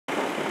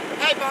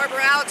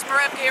Barber, Alex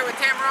here with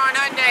Tameron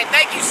Hyundai.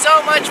 Thank you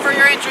so much for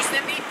your interest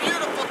in the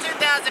beautiful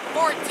 2014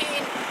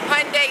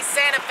 Hyundai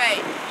Santa Fe.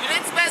 You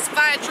didn't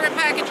specify a trim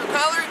package or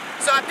color,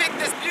 so I picked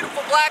this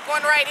beautiful black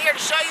one right here to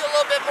show you a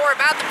little bit more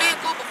about the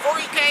vehicle before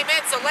you came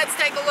in, so let's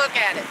take a look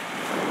at it.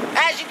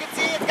 As you can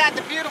see, it's got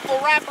the beautiful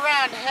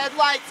wraparound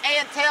headlights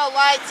and tail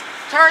lights,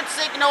 turn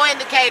signal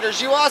indicators.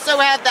 You also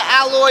have the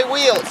alloy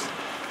wheels.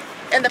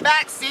 In the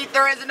back seat,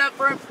 there is enough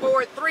room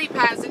for 3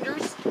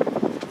 passengers,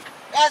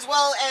 as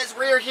well as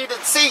rear heated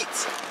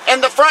seats.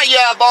 In the front, you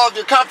have all of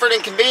your comfort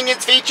and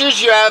convenience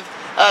features. You have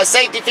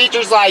safety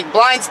features like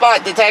blind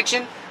spot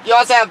detection. You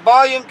also have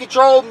volume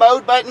control,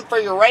 mode button for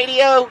your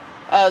radio,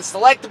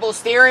 selectable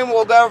steering.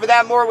 We'll go over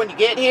that more when you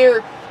get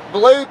here.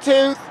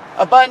 Bluetooth,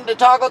 a button to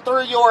toggle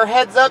through your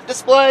heads-up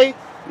display,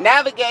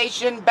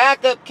 navigation,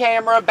 backup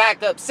camera,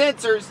 backup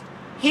sensors,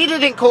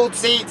 heated and cooled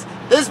seats.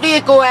 This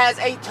vehicle has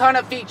a ton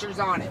of features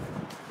on it.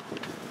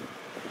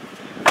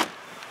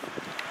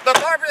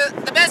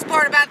 The best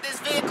part about this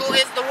vehicle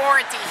is the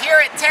warranty.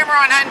 Here at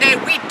Tameron Hyundai,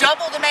 we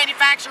double the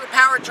manufacturer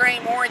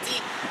powertrain warranty,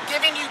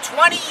 giving you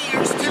 20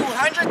 years,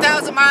 200,000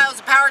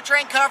 miles of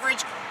powertrain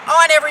coverage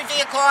on every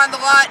vehicle on the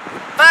lot,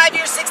 5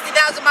 years, 60,000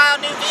 mile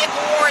new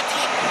vehicle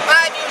warranty,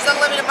 5 years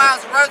unlimited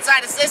miles of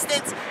roadside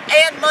assistance,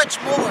 and much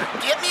more.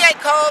 Give me a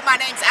call. My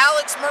name's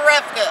Alex.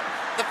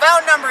 The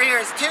phone number here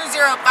is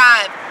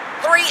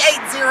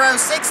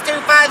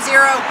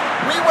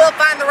 205-380-6250. We will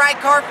find the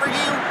right car for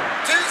you.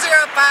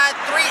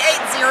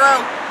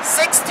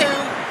 205-380-6250.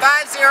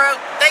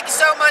 Thank you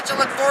so much. I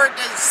look forward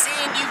to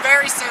seeing you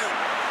very soon.